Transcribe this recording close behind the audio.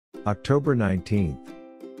October 19th.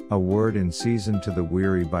 A Word in Season to the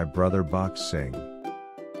Weary by Brother Bakht Singh.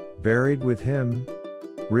 Buried with him,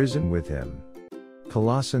 risen with him.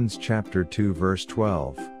 Colossians chapter 2 verse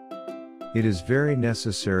 12. It is very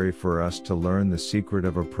necessary for us to learn the secret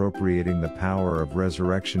of appropriating the power of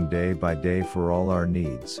resurrection day by day for all our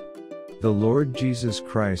needs. The Lord Jesus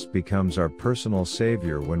Christ becomes our personal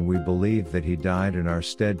Savior when we believe that He died in our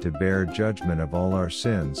stead to bear judgment of all our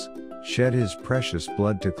sins, shed His precious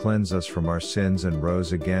blood to cleanse us from our sins, and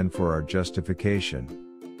rose again for our justification.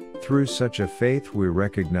 Through such a faith we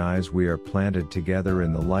recognize we are planted together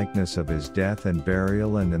in the likeness of His death and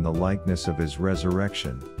burial and in the likeness of His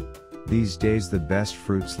resurrection. These days the best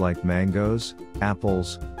fruits like mangoes,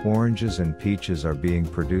 apples, oranges and peaches are being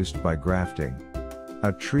produced by grafting.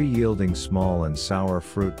 A tree yielding small and sour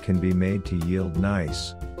fruit can be made to yield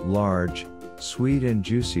nice, large, sweet and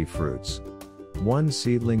juicy fruits. One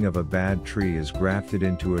seedling of a bad tree is grafted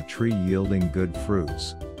into a tree yielding good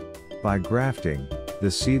fruits. By grafting, the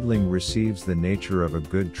seedling receives the nature of a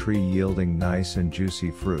good tree yielding nice and juicy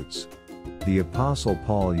fruits. The Apostle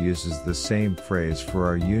Paul uses the same phrase for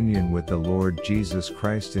our union with the Lord Jesus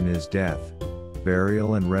Christ in His death,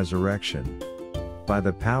 burial and resurrection. By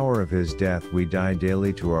the power of His death we die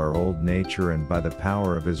daily to our old nature, and by the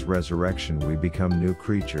power of His resurrection we become new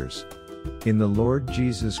creatures. In the Lord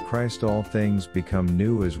Jesus Christ all things become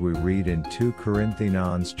new, as we read in 2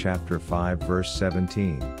 Corinthians chapter 5 verse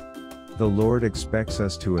 17. The Lord expects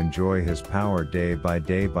us to enjoy His power day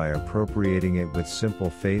by appropriating it with simple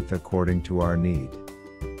faith according to our need.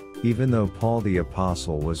 Even though Paul the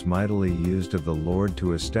Apostle was mightily used of the Lord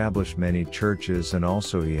to establish many churches, and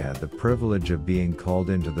also he had the privilege of being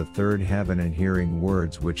called into the third heaven and hearing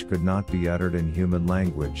words which could not be uttered in human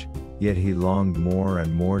language, yet he longed more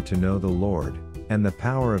and more to know the Lord, and the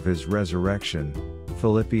power of His resurrection.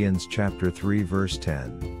 Philippians chapter 3 verse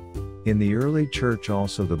 10. In the early church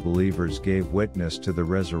also the believers gave witness to the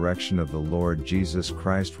resurrection of the Lord Jesus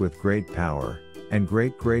Christ with great power, and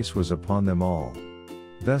great grace was upon them all.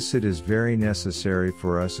 Thus it is very necessary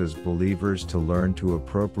for us as believers to learn to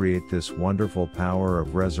appropriate this wonderful power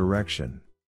of resurrection.